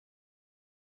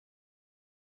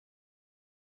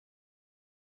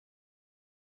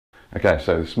Okay,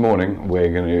 so this morning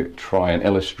we're going to try and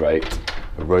illustrate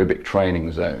aerobic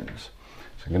training zones.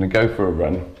 So I'm going to go for a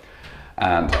run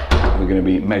and we're going to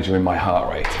be measuring my heart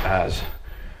rate as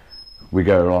we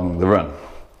go along the run.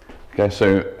 Okay,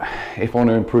 so if I want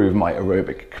to improve my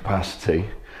aerobic capacity,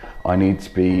 I need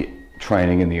to be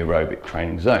training in the aerobic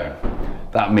training zone.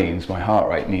 That means my heart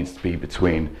rate needs to be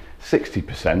between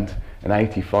 60% and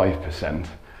 85%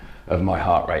 of my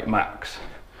heart rate max.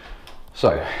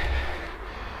 So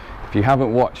if you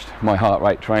haven't watched my heart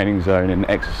rate training zone and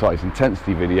exercise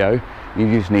intensity video,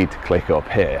 you just need to click up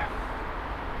here.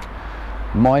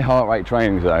 My heart rate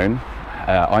training zone,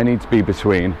 I need to be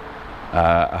between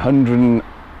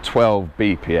 112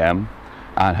 BPM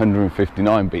and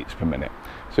 159 beats per minute.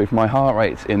 So if my heart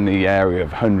rate's in the area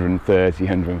of 130,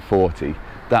 140,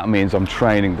 that means I'm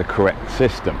training the correct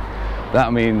system.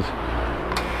 That means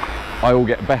I will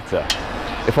get better.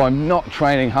 If I'm not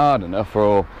training hard enough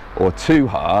or too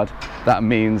hard, that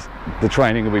means the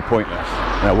training will be pointless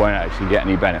and I won't actually get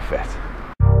any benefit.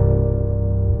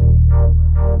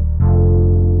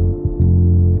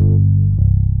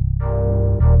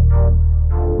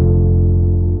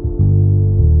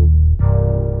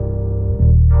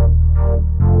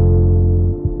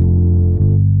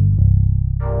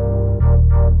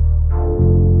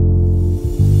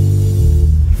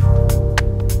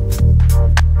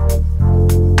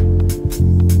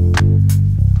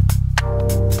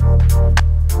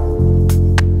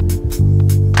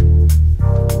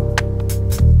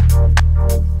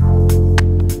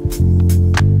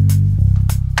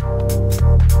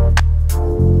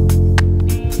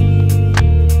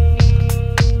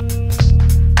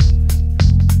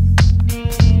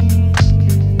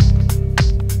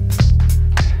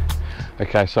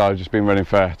 Okay, so I've just been running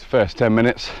for the first 10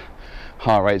 minutes.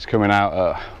 Heart rate's coming out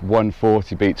at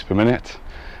 140 beats per minute.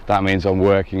 That means I'm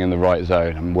working in the right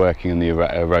zone. I'm working in the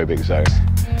aerobic zone.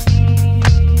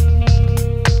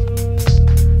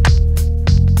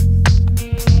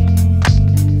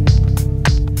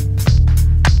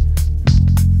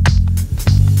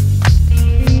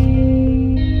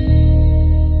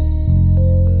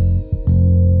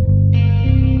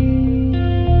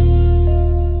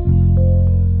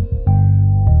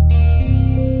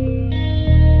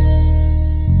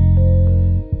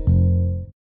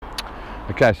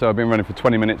 Okay, so I've been running for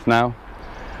 20 minutes now.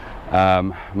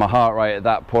 My heart rate at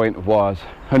that point was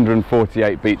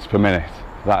 148 beats per minute.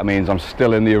 That means I'm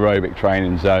still in the aerobic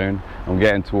training zone. I'm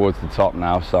getting towards the top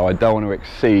now, so I don't want to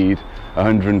exceed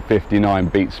 159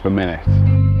 beats per minute.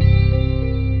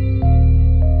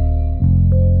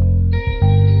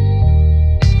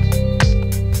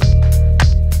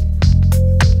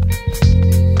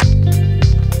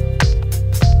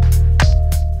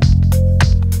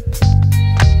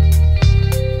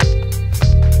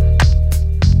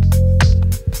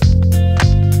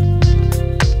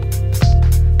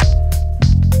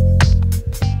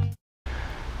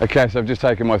 Okay, so I've just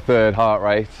taken my third heart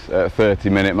rate at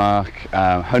 30-minute mark,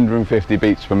 150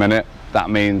 beats per minute. That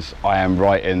means I am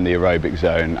right in the aerobic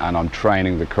zone and I'm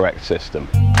training the correct system.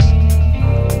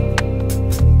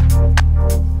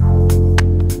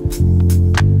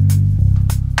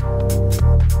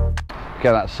 Okay,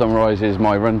 that summarises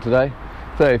my run today.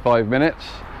 35 minutes,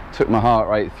 took my heart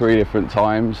rate 3 different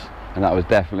times, and that was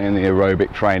definitely in the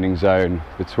aerobic training zone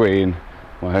between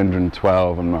my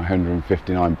 112 and my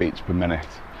 159 beats per minute.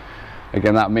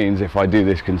 Again, that means if I do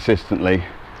this consistently,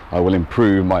 I will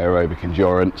improve my aerobic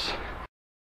endurance